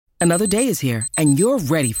Another day is here, and you're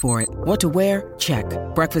ready for it. What to wear? Check.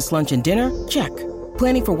 Breakfast, lunch, and dinner? Check.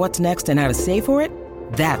 Planning for what's next and how to save for it?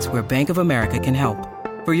 That's where Bank of America can help.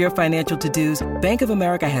 For your financial to-dos, Bank of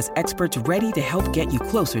America has experts ready to help get you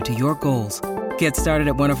closer to your goals. Get started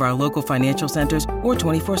at one of our local financial centers or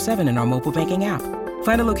 24/7 in our mobile banking app.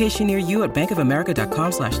 Find a location near you at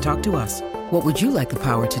bankofamerica.com/talktous. What would you like the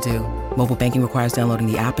power to do? Mobile banking requires downloading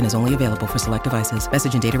the app and is only available for select devices.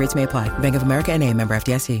 Message and data rates may apply. Bank of America N.A., member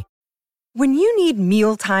FDIC. When you need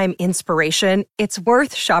mealtime inspiration, it's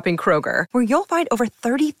worth shopping Kroger, where you'll find over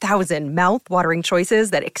 30,000 mouth-watering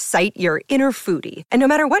choices that excite your inner foodie. And no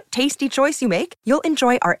matter what tasty choice you make, you'll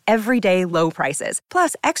enjoy our everyday low prices,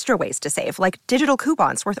 plus extra ways to save, like digital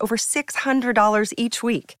coupons worth over $600 each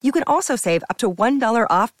week. You can also save up to $1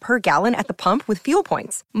 off per gallon at the pump with fuel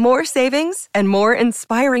points. More savings and more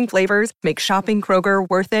inspiring flavors make shopping Kroger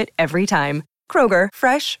worth it every time. Kroger,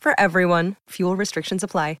 fresh for everyone. Fuel restrictions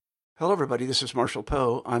apply. Hello, everybody. This is Marshall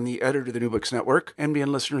Poe. I'm the editor of the New Books Network. NBN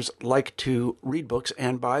listeners like to read books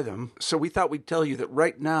and buy them. So we thought we'd tell you that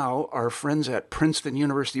right now, our friends at Princeton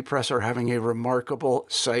University Press are having a remarkable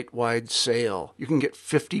site-wide sale. You can get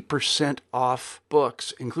 50% off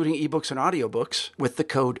books, including ebooks and audiobooks, with the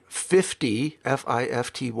code 50,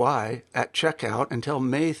 F-I-F-T-Y, at checkout until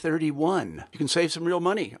May 31. You can save some real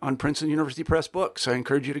money on Princeton University Press books. I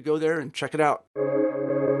encourage you to go there and check it out.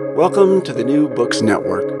 Welcome to the New Books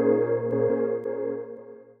Network.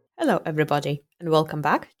 Hello, everybody, and welcome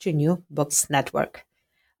back to New Books Network.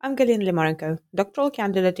 I'm Galina Limarenko, doctoral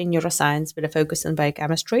candidate in neuroscience with a focus on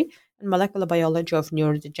biochemistry and molecular biology of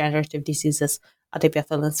neurodegenerative diseases at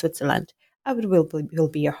EPFL in Switzerland. I will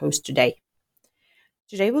be your host today.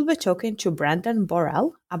 Today we'll be talking to Brendan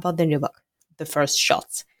Borrell about the new book, The First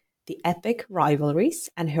Shots, the epic rivalries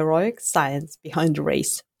and heroic science behind the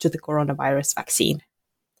race to the coronavirus vaccine.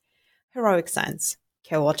 Heroic science,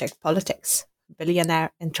 chaotic politics,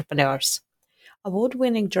 billionaire entrepreneurs.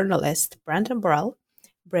 Award-winning journalist Brendan Borrell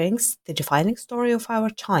brings the defining story of our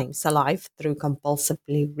times alive through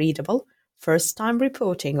compulsively readable, first-time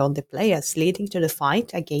reporting on the players leading to the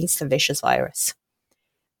fight against the vicious virus.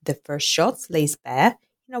 The First Shots lays bare,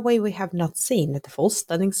 in a way we have not seen, the full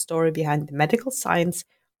stunning story behind the medical science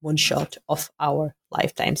one-shot of our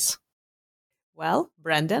lifetimes. Well,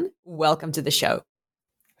 Brendan, welcome to the show.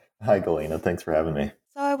 Hi, Galina. Thanks for having me.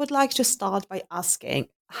 So I would like to start by asking,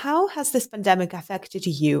 how has this pandemic affected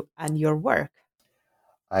you and your work?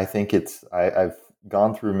 I think I've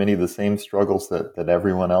gone through many of the same struggles that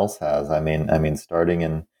everyone else has. I mean, starting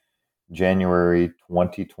in January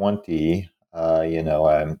 2020,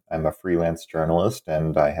 I'm a freelance journalist,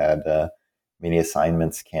 and I had many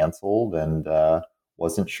assignments canceled, and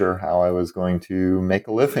wasn't sure how I was going to make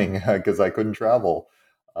a living because I couldn't travel.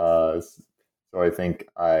 So I think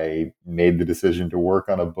I made the decision to work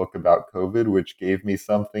on a book about COVID, which gave me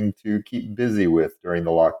something to keep busy with during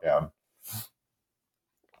the lockdown.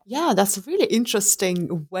 Yeah, that's a really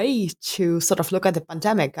interesting way to sort of look at the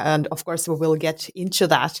pandemic. And of course, we will get into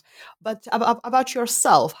that. But about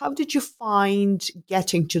yourself, how did you find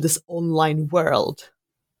getting to this online world?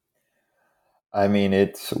 I mean,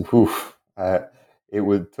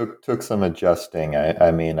 took some adjusting.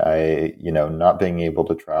 Not being able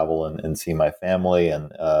to travel and see my family,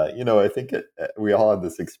 and I think we all had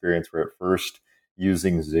this experience where at first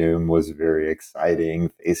using Zoom was very exciting,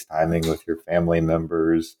 FaceTiming with your family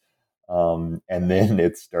members, and then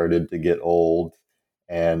it started to get old.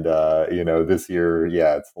 And this year,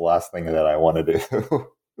 it's the last thing that I want to do.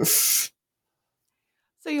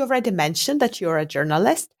 So you already mentioned that you're a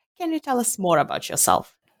journalist. Can you tell us more about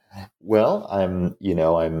yourself? Well, I'm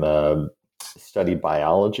studied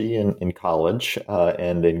biology in college,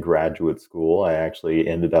 and in graduate school, I actually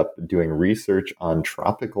ended up doing research on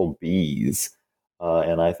tropical bees,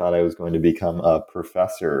 and I thought I was going to become a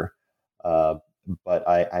professor. But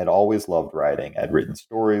I'd always loved writing. I'd written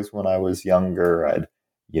stories when I was younger. I'd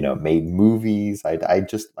made movies. I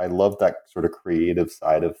loved that sort of creative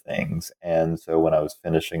side of things. And so when I was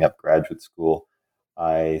finishing up graduate school,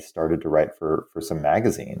 I started to write for some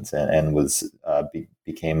magazines, and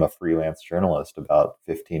became a freelance journalist about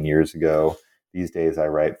 15 years ago. These days, I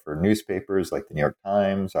write for newspapers like the New York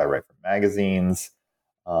Times. I write for magazines,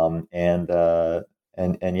 and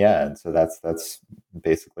so that's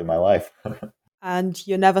basically my life. And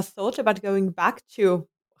you never thought about going back to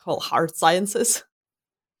hard sciences?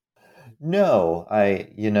 No,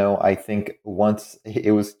 I think once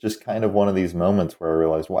it was just kind of one of these moments where I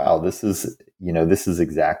realized, wow, this is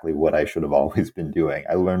exactly what I should have always been doing.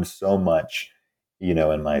 I learned so much,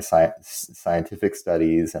 in my scientific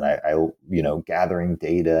studies, and I gathering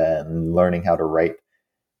data and learning how to write,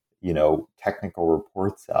 technical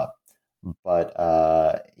reports up. But,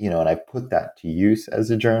 and I put that to use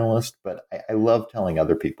as a journalist, but I love telling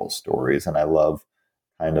other people's stories, and I love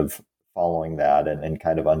kind of following that and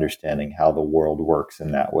kind of understanding how the world works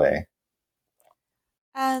in that way.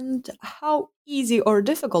 And how easy or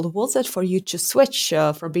difficult was it for you to switch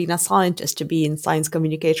from being a scientist to being science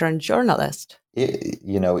communicator and journalist? It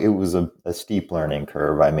was a steep learning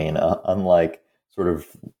curve. I mean, unlike sort of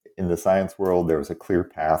in the science world, there was a clear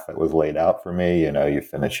path that was laid out for me. You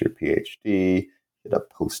finish your PhD, get a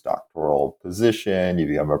postdoctoral position, you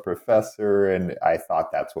become a professor, and I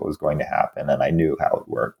thought that's what was going to happen, and I knew how it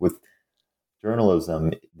worked. With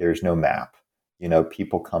journalism, there's no map.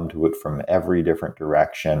 People come to it from every different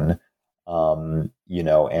direction. And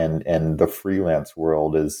the freelance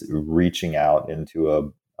world is reaching out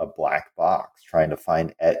into a black box, trying to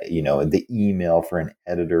find, the email for an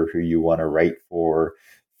editor who you want to write for,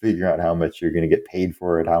 figure out how much you're going to get paid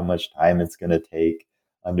for it, how much time it's going to take,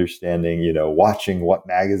 understanding, watching what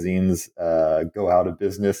magazines go out of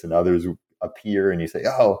business and others appear, and you say,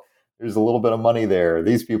 oh, there's a little bit of money there.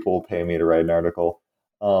 These people will pay me to write an article.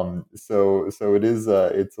 So it is,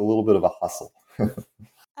 it's a little bit of a hustle.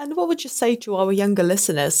 And what would you say to our younger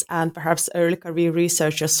listeners and perhaps early career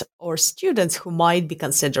researchers or students who might be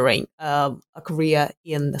considering a career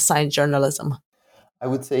in science journalism? I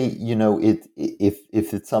would say,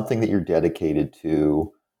 if it's something that you're dedicated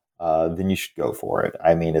to, then you should go for it.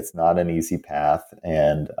 I mean, it's not an easy path,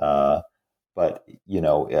 but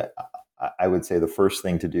I would say the first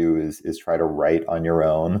thing to do is try to write on your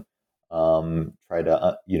own. Try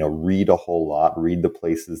to read a whole lot, read the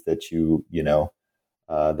places that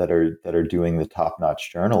that are doing the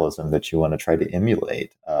top-notch journalism that you want to try to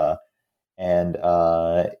emulate. And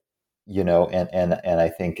I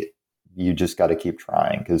think you just got to keep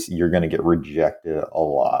trying, because you're going to get rejected a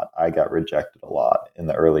lot. I got rejected a lot in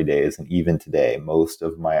the early days, and even today, most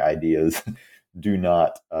of my ideas do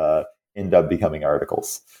not end up becoming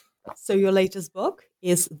articles. So your latest book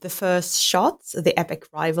is The First Shots, The Epic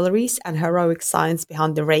Rivalries and Heroic Science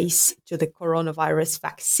Behind the Race to the Coronavirus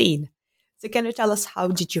Vaccine. So can you tell us, how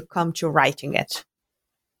did you come to writing it?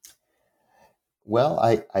 Well,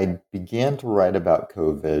 I began to write about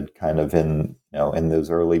COVID kind of in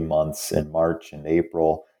those early months in March and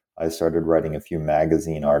April. I started writing a few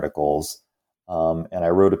magazine articles, and I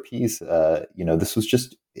wrote a piece. This was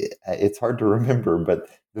just, it's hard to remember, but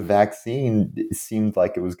the vaccine seemed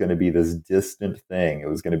like it was going to be this distant thing. It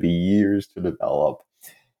was going to be years to develop,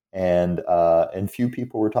 and few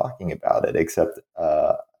people were talking about it, except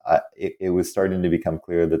it was starting to become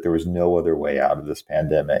clear that there was no other way out of this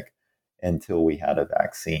pandemic until we had a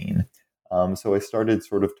vaccine. So I started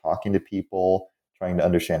sort of talking to people, trying to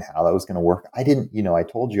understand how that was going to work. I didn't, I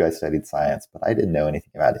told you I studied science, but I didn't know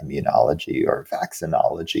anything about immunology or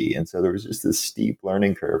vaccinology. And so there was just this steep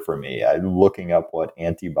learning curve for me. I'm looking up what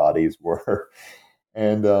antibodies were.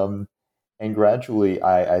 And gradually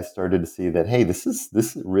I started to see that, hey,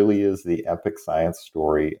 this really is the epic science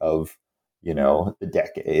story of, the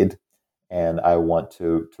decade. And I want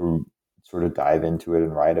to sort of dive into it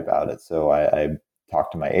and write about it. So I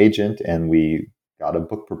talked to my agent, and we got a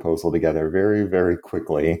book proposal together very, very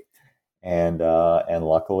quickly. And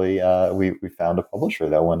luckily we found a publisher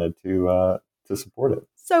that wanted to support it.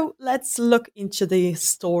 So let's look into the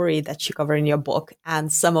story that you cover in your book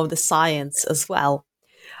and some of the science as well.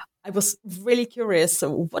 I was really curious,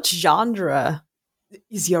 what genre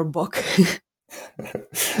is your book?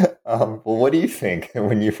 Well, what do you think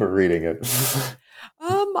when you were reading it?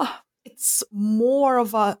 It's more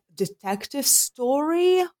of a detective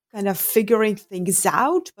story, kind of figuring things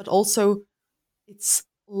out, but also it's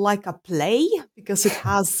like a play because it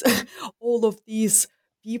has all of these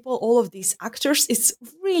people, all of these actors. It's a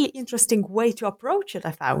really interesting way to approach it,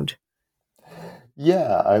 I found.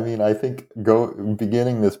 Yeah, I mean, I think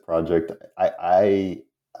beginning this project, I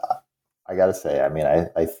gotta say, I mean,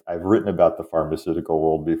 I've written about the pharmaceutical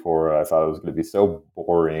world before. I thought it was going to be so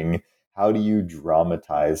boring. How do you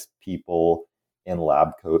dramatize people in lab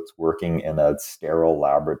coats working in a sterile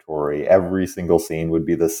laboratory? Every single scene would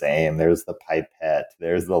be the same. There's the pipette,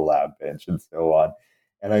 there's the lab bench, and so on.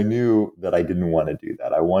 And I knew that I didn't want to do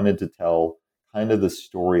that. I wanted to tell kind of the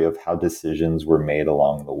story of how decisions were made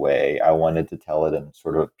along the way. I wanted to tell it in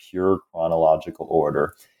sort of pure chronological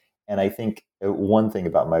order. And I think one thing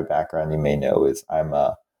about my background you may know is I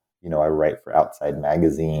write for Outside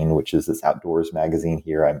Magazine, which is this outdoors magazine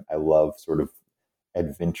here. I love sort of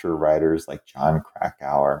adventure writers like Jon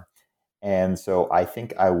Krakauer. And so I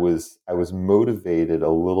think I was motivated a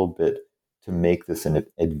little bit to make this an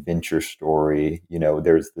adventure story.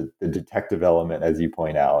 There's the detective element, as you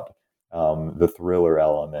point out. the thriller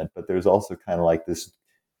element, but there's also kind of like this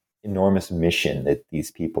enormous mission that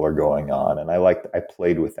these people are going on. And I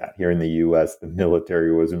played with that. Here in the US, the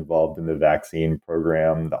military was involved in the vaccine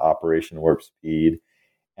program, the Operation Warp Speed.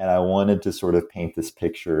 And I wanted to sort of paint this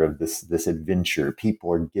picture of this adventure.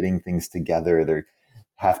 People are getting things together. They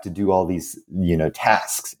have to do all these,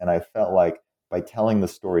 tasks. And I felt like by telling the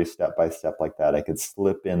story step by step like that, I could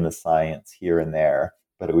slip in the science here and there,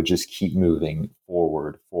 but it would just keep moving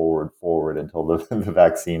forward until the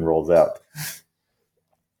vaccine rolls out.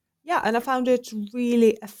 Yeah, and I found it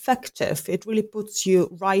really effective. It really puts you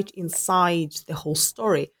right inside the whole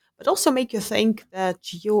story, but also make you think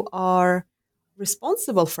that you are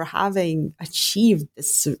responsible for having achieved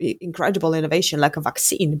this incredible innovation like a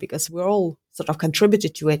vaccine, because we're all sort of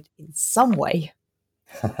contributed to it in some way.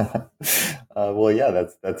 Well, yeah,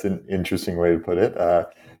 that's an interesting way to put it.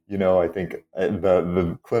 I think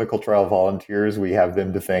the clinical trial volunteers, we have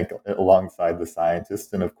them to thank alongside the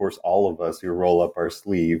scientists. And of course, all of us who roll up our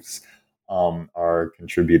sleeves are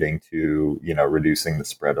contributing to, reducing the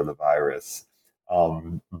spread of the virus.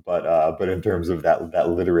 But in terms of that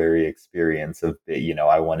literary experience of,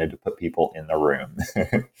 I wanted to put people in the room.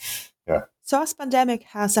 Yeah. So as pandemic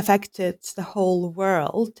has affected the whole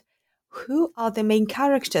world, who are the main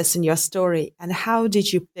characters in your story and how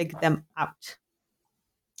did you pick them out?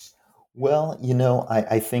 Well,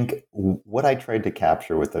 I think what I tried to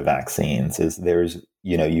capture with the vaccines is there's,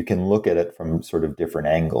 you can look at it from sort of different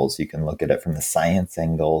angles. You can look at it from the science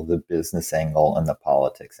angle, the business angle, and the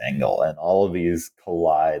politics angle. And all of these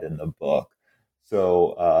collide in the book.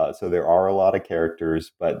 So there are a lot of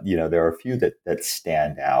characters, but, there are a few that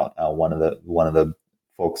stand out. One of the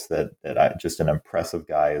folks that I, just an impressive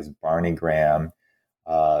guy, is Barney Graham,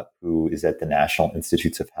 who is at the National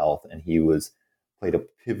Institutes of Health. And he played a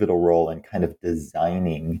pivotal role in kind of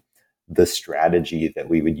designing the strategy that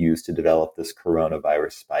we would use to develop this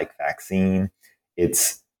coronavirus spike vaccine.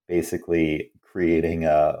 It's basically creating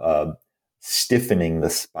a stiffening the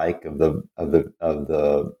spike of the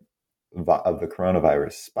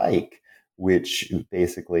coronavirus spike, which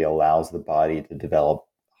basically allows the body to develop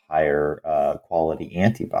higher quality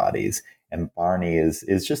antibodies. And Barney is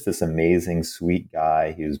just this amazing, sweet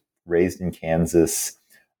guy. He was raised in Kansas.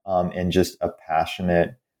 And just a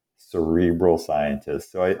passionate, cerebral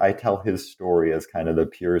scientist. So I tell his story as kind of the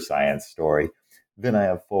pure science story. Then I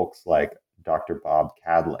have folks like Dr. Bob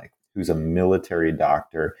Kadlec, who's a military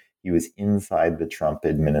doctor. He was inside the Trump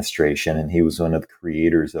administration, and he was one of the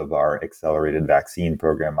creators of our accelerated vaccine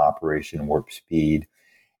program, Operation Warp Speed.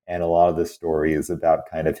 And a lot of the story is about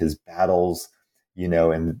kind of his battles,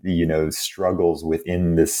 and struggles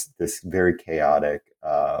within this very chaotic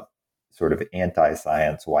sort of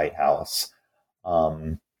anti-science White House.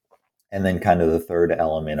 And then kind of the third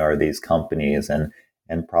element are these companies, and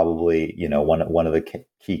probably, one of the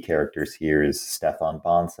key characters here is Stéphane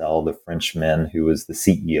Bancel, the Frenchman who was the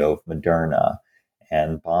CEO of Moderna.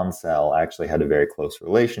 And Bancel actually had a very close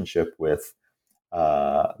relationship with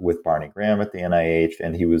Barney Graham at the NIH,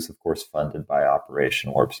 and he was, of course, funded by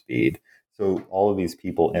Operation Warp Speed. So all of these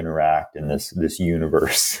people interact in this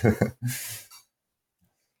universe.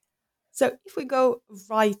 So if we go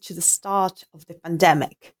right to the start of the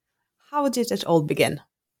pandemic, how did it all begin?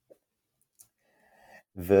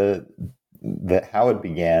 The how it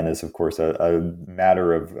began is, of course, a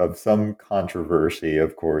matter of some controversy.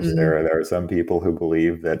 Of course, mm-hmm. There are some people who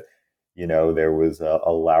believe that, there was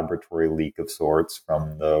a laboratory leak of sorts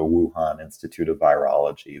from the Wuhan Institute of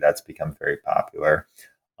Virology. That's become very popular.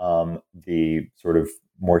 The sort of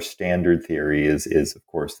more standard theory is of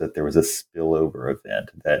course, that there was a spillover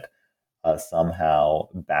event, that somehow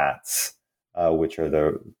bats, which are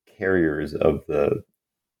the carriers of the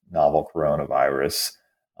novel coronavirus,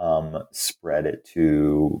 spread it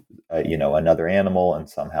to another animal, and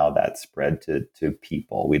somehow that spread to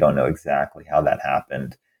people. We don't know exactly how that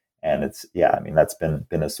happened, and that's been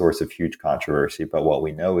a source of huge controversy. But what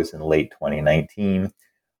we know is in late 2019,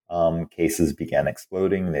 cases began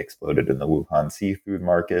exploding. They exploded in the Wuhan seafood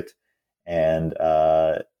market, and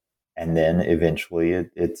then eventually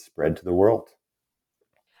it spread to the world.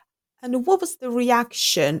 And what was the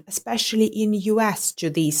reaction, especially in US, to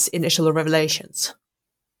these initial revelations?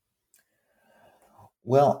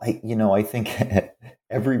 Well, I think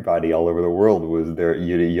everybody all over the world was there.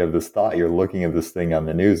 You have this thought, you're looking at this thing on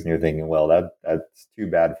the news and you're thinking, well, that's too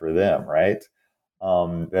bad for them, right?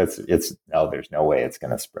 There's no way it's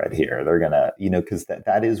going to spread here. They're going to, because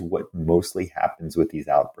that is what mostly happens with these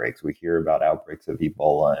outbreaks. We hear about outbreaks of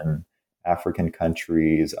Ebola in African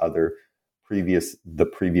countries, other the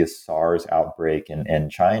previous SARS outbreak in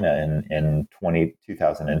China in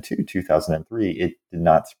 2002, 2003, it did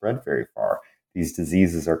not spread very far. These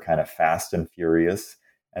diseases are kind of fast and furious,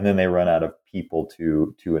 and then they run out of people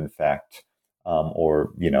to infect,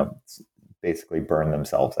 or basically burn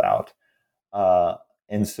themselves out.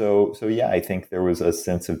 And so yeah, I think there was a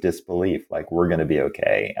sense of disbelief, like we're going to be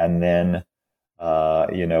okay. And then,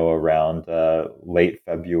 around late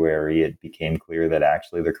February, it became clear that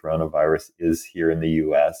actually the coronavirus is here in the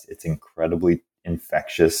U.S. It's incredibly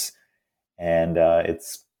infectious, and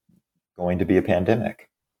it's going to be a pandemic.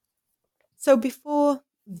 So before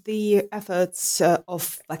the efforts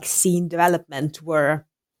of vaccine development were,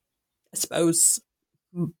 I suppose,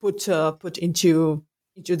 put into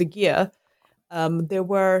the gear, there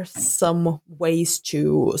were some ways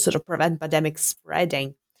to sort of prevent pandemic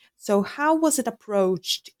spreading. So how was it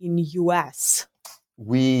approached in the US?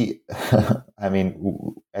 I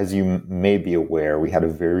mean, as you may be aware, we had a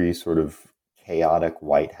very sort of chaotic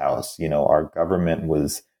White House. Our government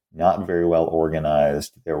was not very well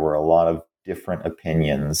organized. There were a lot of different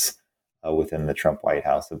opinions within the Trump White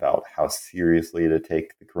House about how seriously to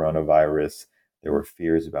take the coronavirus. There were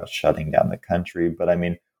fears about shutting down the country. But I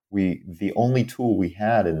mean, the only tool we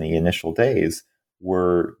had in the initial days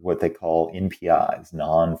were what they call NPIs,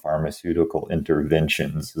 non-pharmaceutical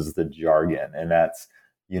interventions is the jargon. And that's,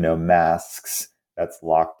 masks, that's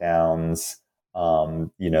lockdowns,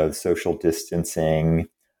 social distancing,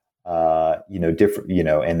 different,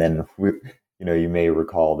 and then, you may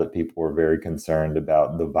recall that people were very concerned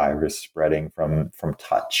about the virus spreading from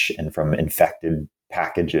touch and from infected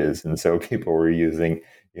packages. And so people were using,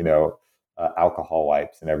 alcohol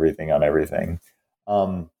wipes and everything on everything.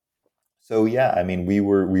 So yeah, I mean, we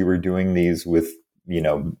were doing these with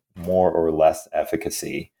more or less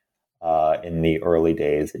efficacy in the early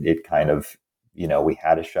days. It kind of we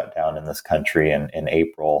had a shutdown in this country in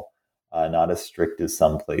April, not as strict as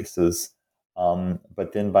some places,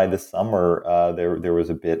 but then by the summer there was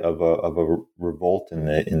a bit of a revolt in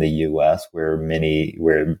the U.S. where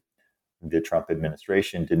the Trump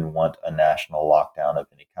administration didn't want a national lockdown of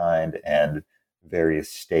any kind, and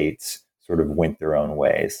various states sort of went their own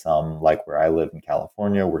way. Some, like where I live in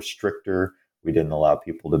California, were stricter. We didn't allow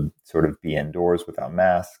people to sort of be indoors without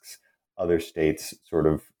masks. Other states sort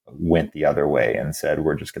of went the other way and said,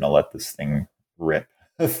 we're just going to let this thing rip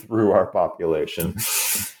through our population.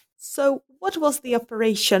 So what was the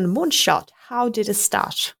Operation Moonshot? How did it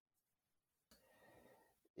start?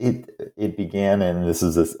 It began, and this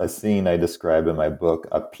is a scene I describe in my book,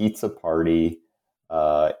 a pizza party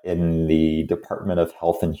in the Department of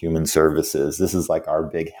Health and Human Services. This is like our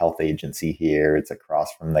big health agency here. It's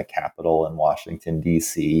across from the Capitol in Washington,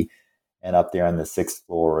 D.C. And up there on the 6th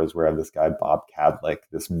floor is where I have this guy, Bob Kadlec,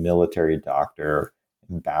 this military doctor,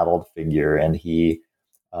 embattled figure. And he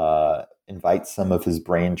invites some of his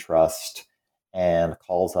brain trust and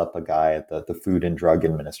calls up a guy at the Food and Drug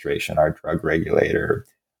Administration, our drug regulator,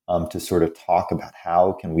 to sort of talk about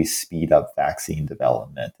how can we speed up vaccine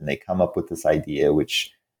development. And they come up with this idea,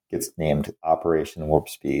 which gets named Operation Warp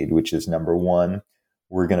Speed, which is, number one,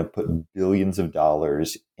 we're going to put billions of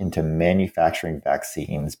dollars into manufacturing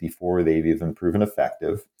vaccines before they've even proven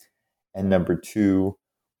effective. And number two,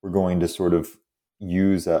 we're going to sort of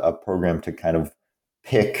use a program to kind of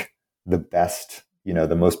pick the best,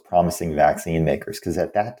 the most promising vaccine makers. Because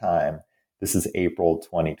at that time, this is April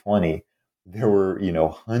 2020, there were,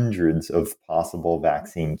 hundreds of possible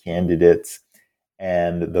vaccine candidates.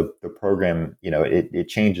 And the program, it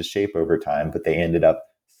changes shape over time, but they ended up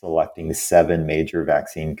selecting 7 major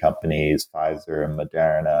vaccine companies: Pfizer,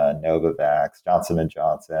 Moderna, Novavax, Johnson &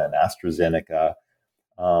 Johnson, AstraZeneca,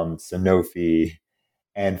 Sanofi,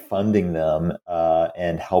 and funding them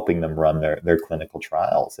and helping them run their clinical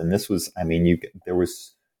trials. And this was,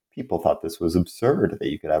 people thought this was absurd that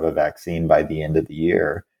you could have a vaccine by the end of the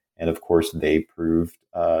year. And of course, they proved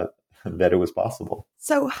that it was possible.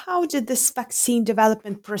 So how did this vaccine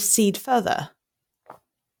development proceed further?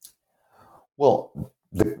 Well,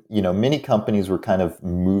 many companies were kind of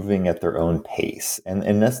moving at their own pace.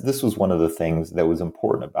 And this was one of the things that was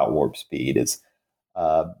important about Warp Speed is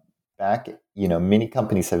many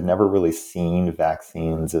companies have never really seen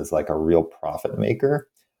vaccines as like a real profit maker.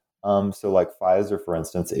 So like Pfizer, for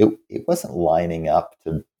instance, it wasn't lining up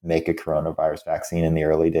to make a coronavirus vaccine in the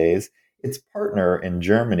early days. Its partner in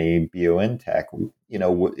Germany, BioNTech,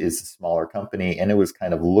 is a smaller company, and it was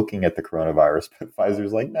kind of looking at the coronavirus, but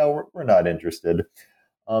Pfizer's like, no, we're not interested.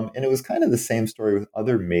 And it was kind of the same story with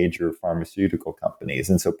other major pharmaceutical companies.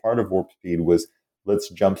 And so part of Warp Speed was,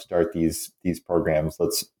 let's jumpstart these programs.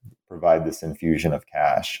 Let's provide this infusion of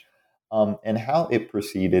cash. And how it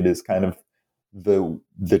proceeded is kind of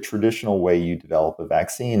the traditional way you develop a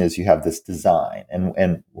vaccine is you have this design,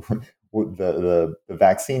 and the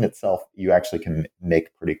vaccine itself you actually can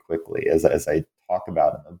make pretty quickly, as I talk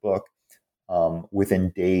about in the book.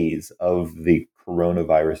 Within days of the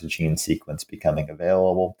coronavirus gene sequence becoming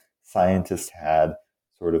available, scientists had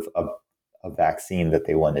sort of a vaccine that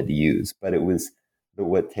they wanted to use. But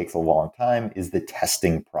what takes a long time is the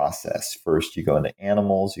testing process. First, you go into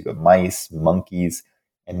animals, you go mice, monkeys,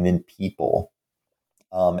 and then people.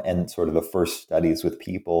 And sort of the first studies with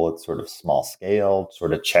people, it's sort of small scale,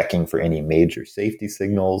 sort of checking for any major safety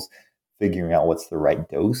signals, figuring out what's the right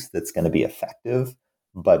dose that's going to be effective,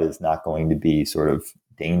 but is not going to be sort of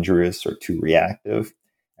dangerous or too reactive.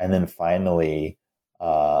 And then finally,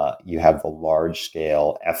 you have the large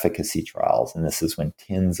scale efficacy trials. And this is when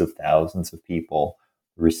tens of thousands of people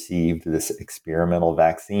received this experimental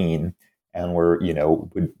vaccine and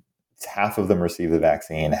half of them receive the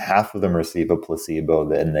vaccine, half of them receive a placebo,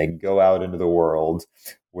 then they go out into the world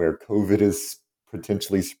where COVID is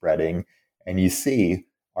potentially spreading, and you see,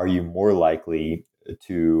 are you more likely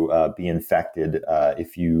to be infected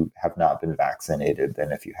if you have not been vaccinated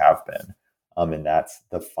than if you have been? And that's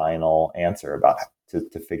the final answer about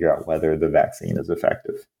to figure out whether the vaccine is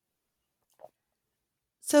effective.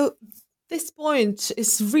 So this point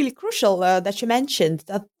is really crucial that you mentioned,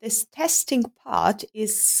 that this testing part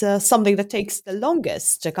is something that takes the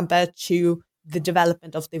longest compared to the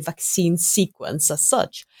development of the vaccine sequence as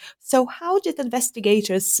such. So how did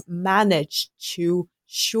investigators manage to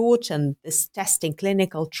shorten this testing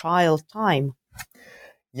clinical trial time?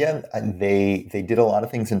 Yeah, they did a lot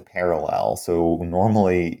of things in parallel. So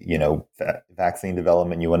normally, vaccine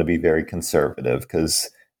development, you want to be very conservative because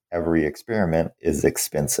every experiment is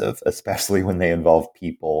expensive, especially when they involve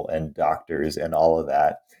people and doctors and all of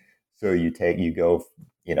that. So you go,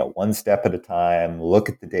 one step at a time, look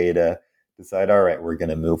at the data, decide, all right, we're going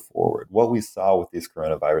to move forward. What we saw with these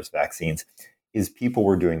coronavirus vaccines is people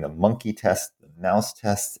were doing the monkey tests, the mouse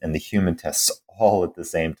tests, and the human tests all at the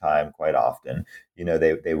same time quite often.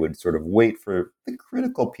 They would sort of wait for the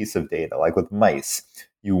critical piece of data, like with mice,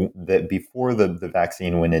 that before the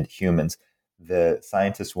vaccine went into humans, the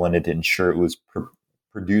scientists wanted to ensure it was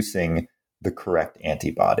producing the correct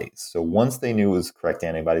antibodies. So once they knew it was correct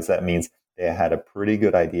antibodies, that means they had a pretty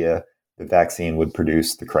good idea the vaccine would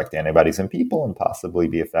produce the correct antibodies in people and possibly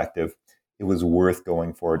be effective. It was worth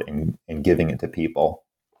going forward and giving it to people.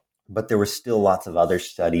 But there were still lots of other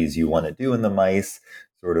studies you want to do in the mice,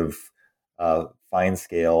 sort of fine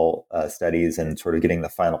scale studies and sort of getting the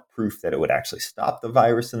final proof that it would actually stop the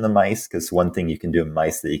virus in the mice. Because one thing you can do in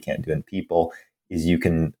mice that you can't do in people is you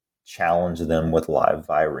can challenge them with live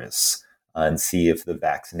virus and see if the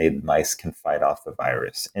vaccinated mice can fight off the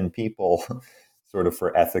virus. In people, sort of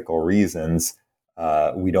for ethical reasons,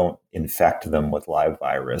 we don't infect them with live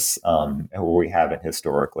virus, or we haven't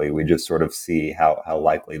historically. We just sort of see how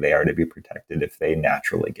likely they are to be protected if they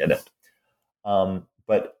naturally get it.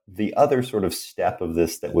 But the other sort of step of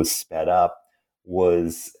this that was sped up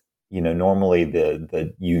was, normally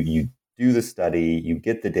you do the study, you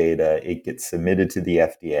get the data, it gets submitted to the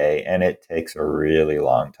FDA, and it takes a really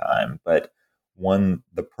long time. But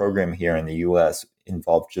the program here in the U.S.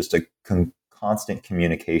 involved just a constant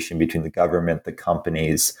communication between the government, the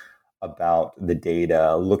companies about the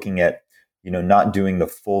data, looking at, not doing the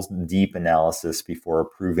full deep analysis before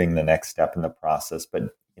approving the next step in the process, but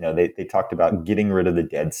they talked about getting rid of the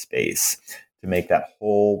dead space to make that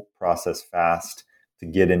whole process fast, to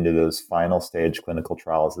get into those final stage clinical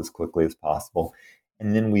trials as quickly as possible.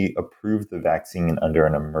 And then we approved the vaccine under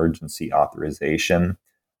an emergency authorization,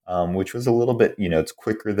 which was a little bit, it's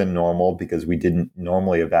quicker than normal because we didn't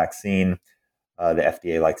normally a vaccine. The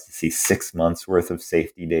FDA likes to see 6 months worth of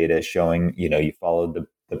safety data showing, you followed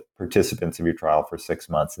the participants of your trial for 6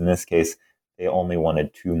 months. In this case, they only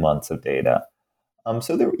wanted 2 months of data.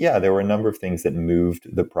 So there were a number of things that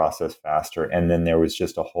moved the process faster. And then there was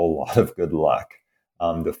just a whole lot of good luck.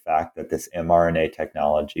 The fact that this mRNA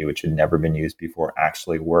technology, which had never been used before,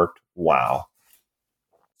 actually worked. Wow.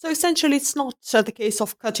 So essentially, it's not the case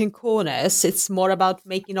of cutting corners. It's more about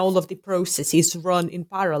making all of the processes run in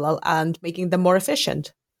parallel and making them more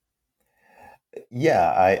efficient.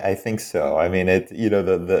 Yeah, I think so. I mean, I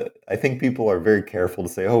think people are very careful to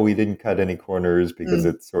say, "Oh, we didn't cut any corners," because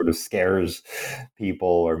it sort of scares people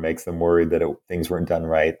or makes them worried that things weren't done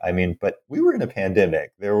right. I mean, but we were in a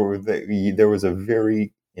pandemic. There was a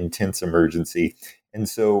very intense emergency, and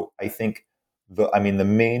so I think the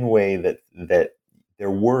main way that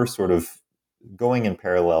there were sort of going in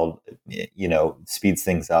parallel, speeds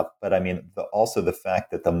things up. But I mean, also the fact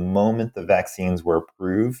that the moment the vaccines were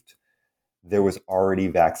approved, there was already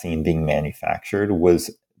vaccine being manufactured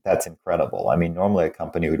that's incredible. I mean, normally a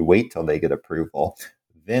company would wait till they get approval,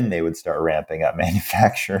 then they would start ramping up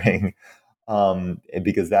manufacturing,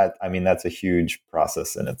 because that's a huge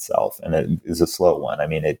process in itself, and it is a slow one. I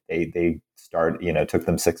mean, took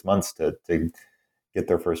them 6 months to get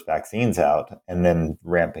their first vaccines out, and then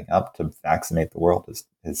ramping up to vaccinate the world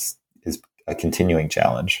is a continuing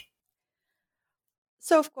challenge.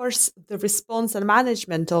 So, of course, the response and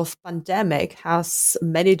management of pandemic has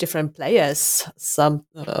many different players.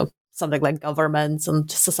 Something like governments and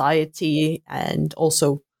society, and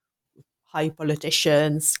also high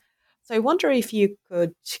politicians. So, I wonder if you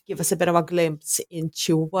could give us a bit of a glimpse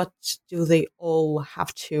into what do they all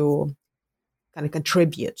have to kind of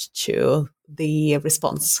contribute to the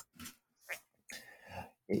response.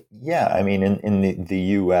 Yeah, I mean, in the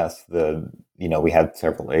U.S., we have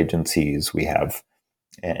several agencies. We have,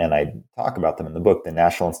 and I talk about them in the book. The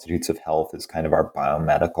National Institutes of Health is kind of our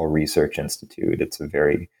biomedical research institute. It's a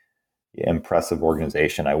very impressive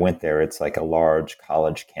organization. I went there. It's like a large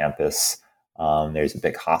college campus. There's a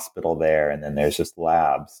big hospital there, and then there's just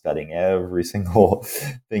labs studying every single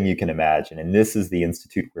thing you can imagine. And this is the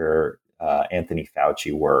institute where Anthony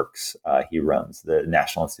Fauci works. He runs the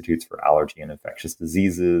National Institutes for Allergy and Infectious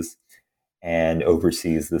Diseases and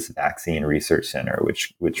oversees this vaccine research center,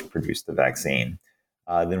 which produced the vaccine.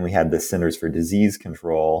 Then we had the Centers for Disease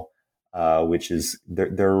Control, which is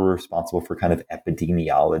they're responsible for kind of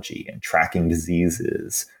epidemiology and tracking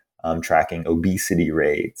diseases, tracking obesity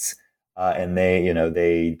rates. And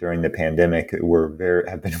they during the pandemic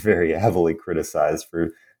have been very heavily criticized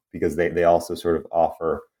because they also sort of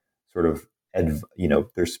offer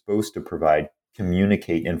they're supposed to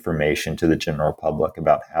communicate information to the general public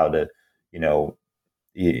about how to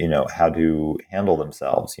how to handle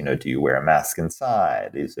themselves. Do you wear a mask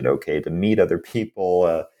inside? Is it okay to meet other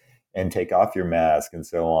people and take off your mask, and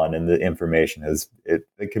so on? And the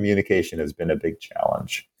communication has been a big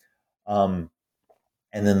challenge. And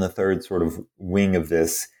then the third sort of wing of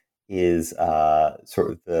this is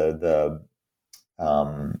sort of the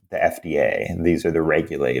FDA. These are the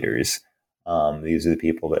regulators. These are the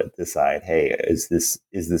people that decide, hey, is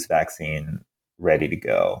this vaccine ready to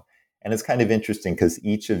go? And it's kind of interesting because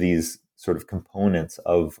each of these sort of components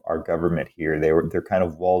of our government here, they're kind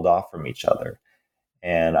of walled off from each other.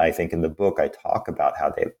 And I think in the book I talk about how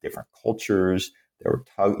they have different cultures. There were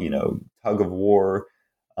tug of war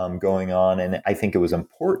going on, and I think it was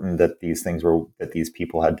important that these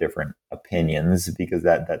people had different opinions, because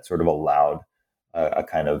that sort of allowed a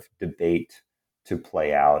kind of debate to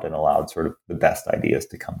play out and allowed sort of the best ideas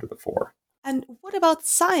to come to the fore. And what about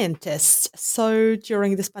scientists? So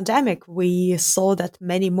during this pandemic, we saw that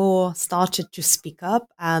many more started to speak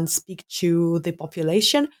up and speak to the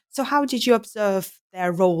population. So how did you observe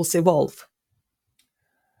their roles evolve?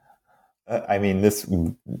 I mean,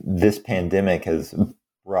 this pandemic has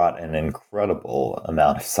brought an incredible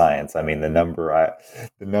amount of science. I mean, the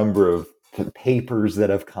number of papers that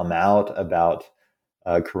have come out about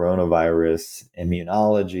coronavirus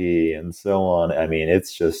immunology and so on. I mean,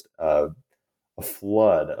 it's just a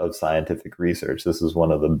flood of scientific research. This is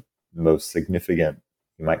one of the most significant,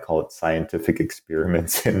 you might call it, scientific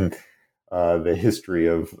experiments in the history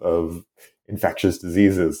of infectious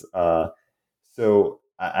diseases. So,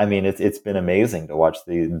 I mean, it's been amazing to watch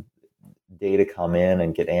the data come in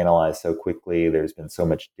and get analyzed so quickly. There's been so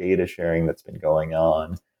much data sharing that's been going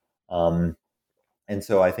on. And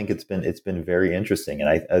so I think it's been very interesting,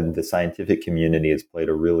 and the scientific community has played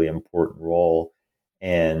a really important role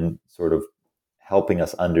in sort of helping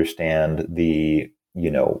us understand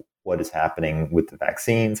what is happening with the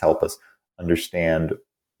vaccines, help us understand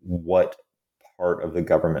what part of the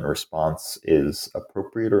government response is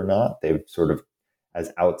appropriate or not. They've sort of,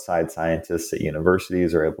 as outside scientists at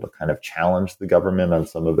universities, are able to kind of challenge the government on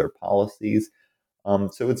some of their policies.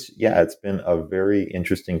 So it's been a very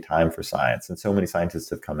interesting time for science, and so many scientists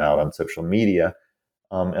have come out on social media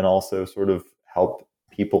and also sort of help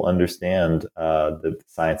people understand the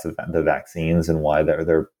science of the vaccines and why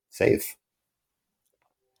they're safe.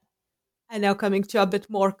 And now coming to a bit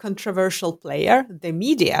more controversial player, the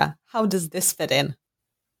media. How does this fit in?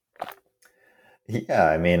 Yeah,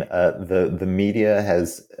 I mean, the media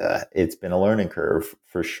has it's been a learning curve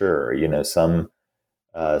for sure. Some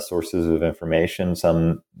sources of information.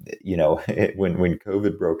 Some, when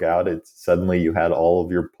COVID broke out, suddenly you had all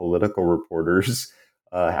of your political reporters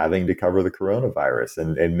having to cover the coronavirus,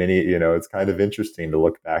 and many, it's kind of interesting to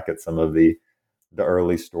look back at some of the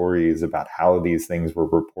early stories about how these things were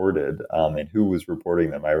reported and who was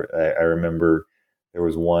reporting them. I remember there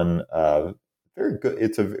was one very good.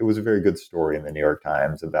 It was a very good story in the New York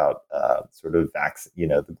Times about sort of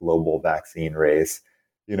the global vaccine race,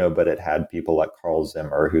 but it had people like Carl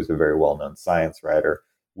Zimmer, who's a very well-known science writer,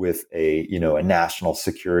 with a national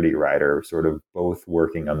security writer, sort of both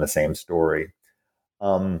working on the same story.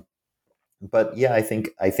 But yeah, I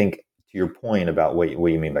think to your point about what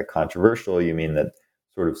you mean by controversial, you mean that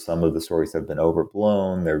sort of some of the stories have been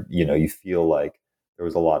overblown. You feel like there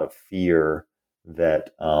was a lot of fear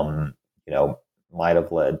that might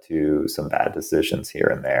have led to some bad decisions here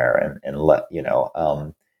and there,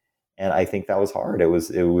 and I think that was hard. It was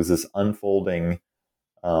this unfolding.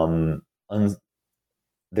 Um, un,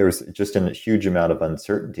 there was just a huge amount of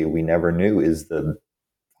uncertainty. We never knew, is the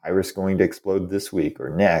virus going to explode this week or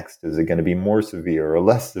next? Is it going to be more severe or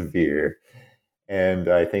less severe? And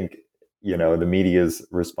I think, the media's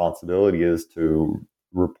responsibility is to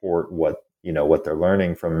report what they're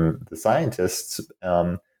learning from the scientists.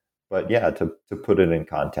 But yeah, to put it in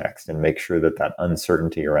context and make sure that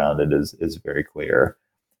uncertainty around it is very clear.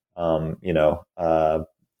 But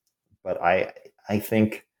I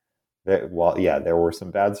think that there were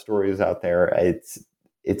some bad stories out there.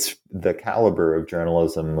 It's the caliber of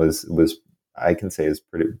journalism was I can say is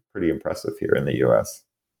pretty impressive here in the U.S.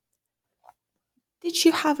 Did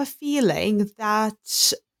you have a feeling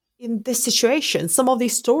that in this situation, some of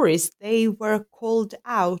these stories, they were called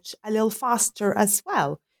out a little faster as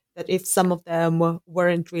well? That if some of them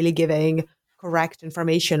weren't really giving correct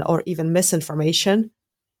information or even misinformation,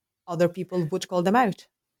 other people would call them out?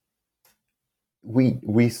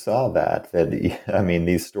 We saw that I mean,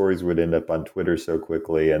 these stories would end up on Twitter so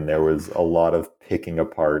quickly, and there was a lot of picking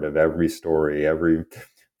apart of every story, every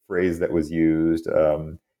phrase that was used.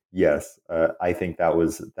 Yes, I think that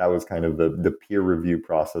was kind of the peer review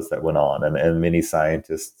process that went on, and many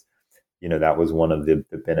scientists, that was one of the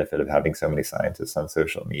benefit of having so many scientists on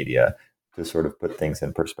social media to sort of put things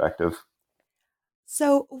in perspective.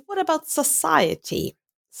 So what about society?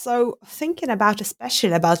 So thinking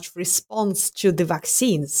especially about response to the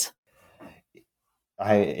vaccines.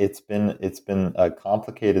 It's been a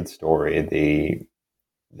complicated story.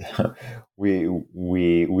 We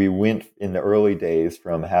went in the early days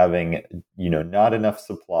from having not enough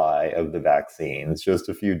supply of the vaccines, just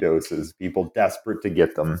a few doses, people desperate to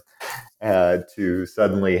get them, to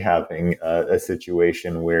suddenly having a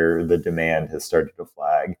situation where the demand has started to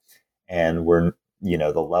flag, and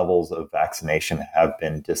the levels of vaccination have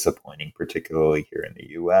been disappointing, particularly here in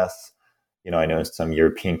the U.S. I know some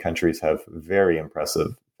European countries have very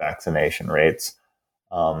impressive vaccination rates.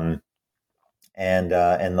 And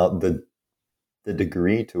the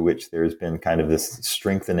degree to which there's been kind of this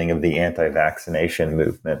strengthening of the anti-vaccination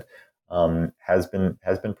movement has been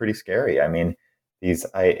pretty scary. I mean,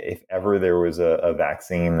 if ever there was a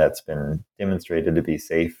vaccine that's been demonstrated to be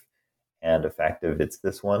safe and effective, it's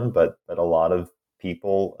this one. But a lot of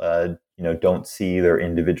people, don't see their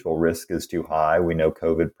individual risk as too high. We know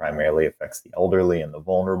COVID primarily affects the elderly and the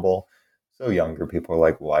vulnerable. So younger people are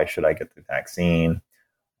like, why should I get the vaccine?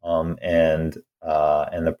 And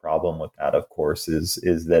the problem with that, of course,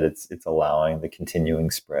 is that it's allowing the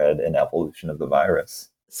continuing spread and evolution of the virus.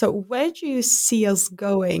 So where do you see us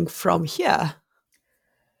going from here?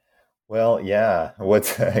 Well, yeah.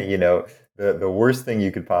 The worst thing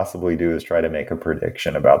you could possibly do is try to make a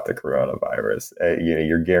prediction about the coronavirus.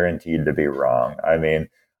 You're guaranteed to be wrong. I mean,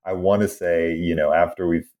 I want to say,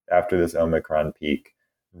 after this Omicron peak,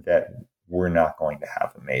 that we're not going to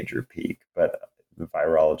have a major peak, but the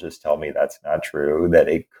virologists tell me that's not true, that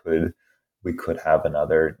we could have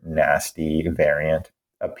another nasty variant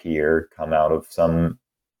appear, come out of some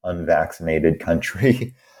unvaccinated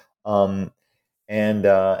country.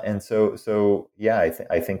 So yeah,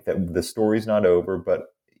 I think that the story's not over,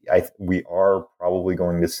 but we are probably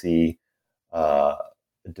going to see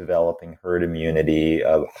developing herd immunity,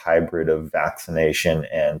 a hybrid of vaccination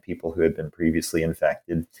and people who had been previously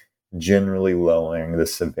infected, generally lowering the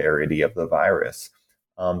severity of the virus.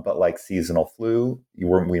 But like seasonal flu,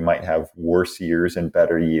 we might have worse years and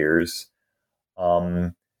better years.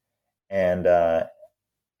 And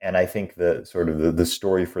I think the sort of the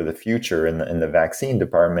story for the future in the vaccine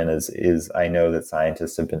department is I know that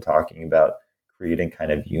scientists have been talking about creating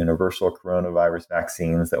kind of universal coronavirus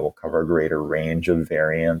vaccines that will cover a greater range of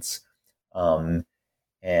variants.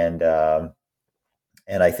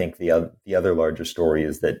 And I think the other larger story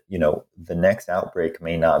is that, the next outbreak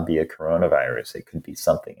may not be a coronavirus. It could be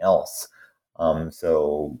something else.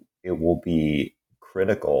 So it will be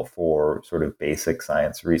critical for sort of basic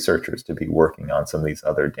science researchers to be working on some of these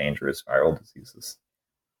other dangerous viral diseases.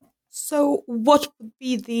 So, what would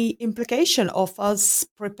be the implication of us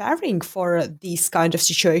preparing for these kind of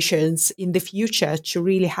situations in the future to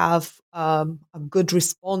really have a good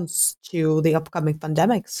response to the upcoming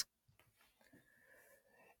pandemics?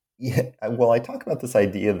 Yeah, well, I talk about this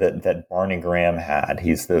idea that Barney Graham had.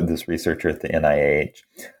 He's this researcher at the NIH,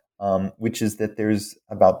 which is that there's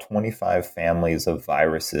about 25 families of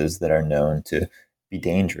viruses that are known to be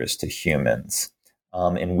dangerous to humans.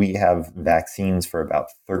 And we have vaccines for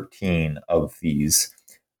about 13 of these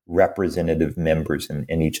representative members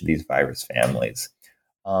in each of these virus families.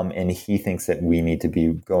 And he thinks that we need to be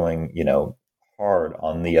going, hard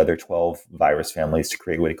on the other 12 virus families to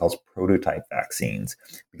create what he calls prototype vaccines.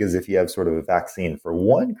 Because if you have sort of a vaccine for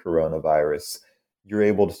one coronavirus, you're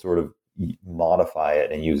able to sort of modify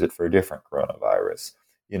it and use it for a different coronavirus.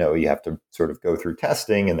 You have to sort of go through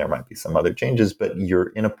testing and there might be some other changes, but you're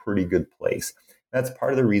in a pretty good place. That's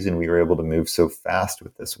part of the reason we were able to move so fast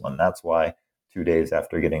with this one. That's why 2 days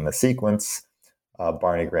after getting the sequence,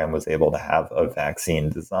 Barney Graham was able to have a vaccine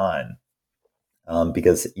design.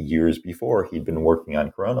 Because years before he'd been working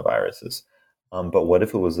on coronaviruses. But what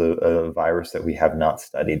if it was a virus that we have not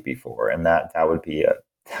studied before? And that would be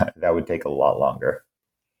that would take a lot longer.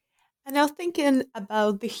 And now thinking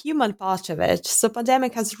about the human part of it, so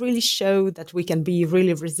pandemic has really showed that we can be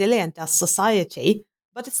really resilient as society,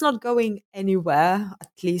 but it's not going anywhere,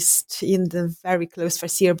 at least in the very close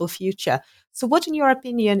foreseeable future. So what, in your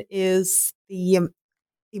opinion, is the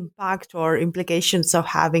impact or implications of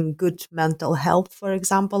having good mental health, for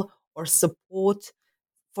example, or support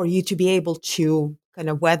for you to be able to kind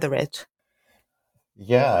of weather it?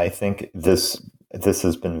 Yeah, I think this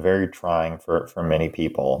has been very trying for many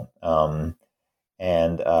people, and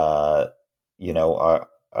I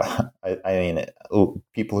mean,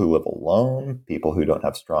 people who live alone, people who don't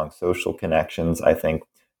have strong social connections, I think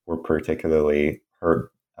were particularly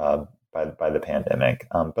hurt by the pandemic.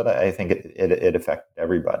 But I think it affected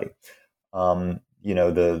everybody.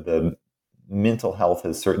 The mental health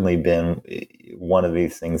has certainly been one of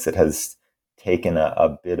these things that has taken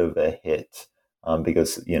a bit of a hit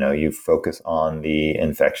because you focus on the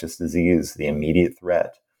infectious disease, the immediate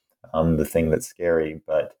threat, the thing that's scary,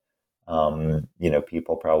 but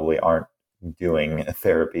people probably aren't doing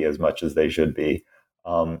therapy as much as they should be,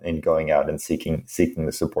 and going out and seeking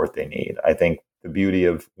the support they need. I think the beauty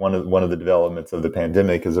of one of the developments of the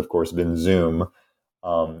pandemic has, of course, been Zoom,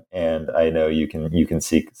 and I know you can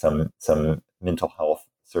seek some mental health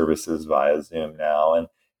services via Zoom now, and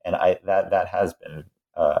that has been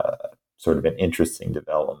sort of an interesting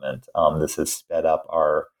development. This has sped up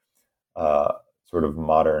our sort of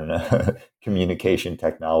modern communication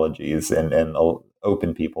technologies and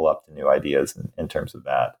open people up to new ideas in terms of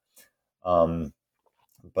that.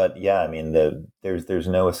 But yeah, I mean, there's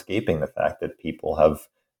no escaping the fact that people have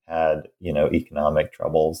had economic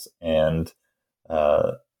troubles and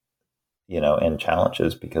and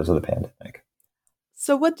challenges because of the pandemic.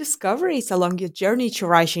 So, what discoveries along your journey to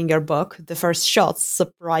writing your book, The First Shots,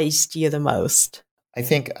 surprised you the most? I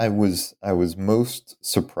think I was most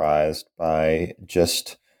surprised by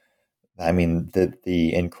just, I mean,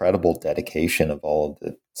 the incredible dedication of all of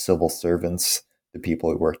the civil servants, the people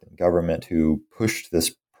who worked in government, who pushed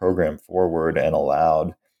this program forward and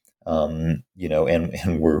allowed, and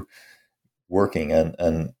were working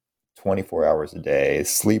and 24 hours a day,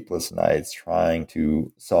 sleepless nights, trying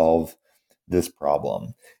to solve this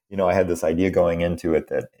problem. I had this idea going into it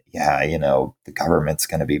that, the government's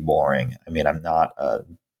going to be boring. I mean, I'm not a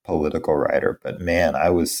political writer, but man, I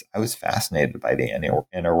was fascinated by the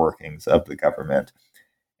inner workings of the government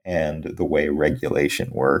and the way regulation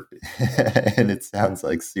worked. And it sounds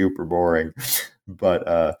like super boring, but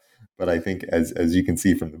I think as you can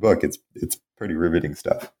see from the book, it's pretty riveting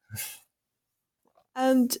stuff.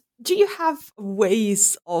 And do you have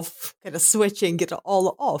ways of kind of switching it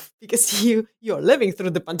all off? Because you're living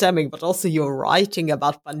through the pandemic, but also you're writing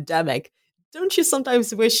about pandemic. Don't you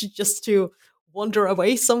sometimes wish just to wander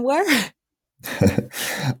away somewhere?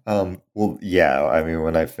 Well, yeah. I mean,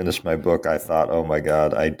 when I finished my book, I thought, oh my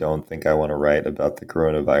God, I don't think I want to write about the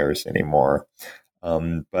coronavirus anymore.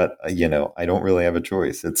 But I don't really have a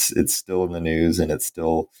choice. It's still in the news, and it's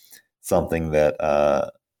still something that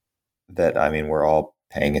I mean, we're all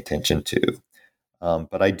paying attention to.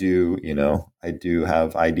 But I do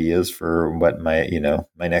have ideas for what my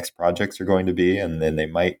next projects are going to be, and then they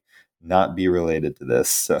might not be related to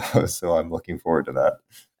this. So I'm looking forward to that.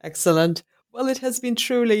 Excellent. Well, it has been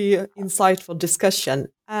truly insightful discussion.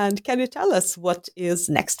 And can you tell us what is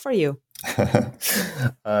next for you?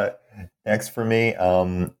 Next for me,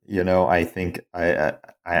 I think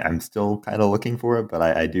I'm still kind of looking for it, but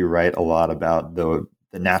I do write a lot about the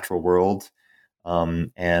the natural world.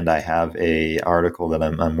 And I have a article that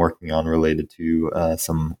I'm working on related to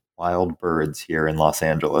some wild birds here in Los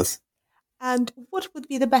Angeles. And what would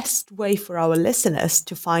be the best way for our listeners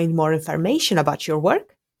to find more information about your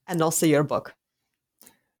work and also your book?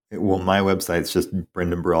 Well, my website's just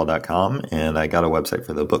brendanburrell.com, and I got a website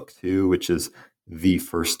for the book too, which is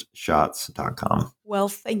thefirstshots.com. Well,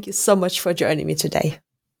 thank you so much for joining me today.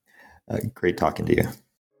 Great talking to you.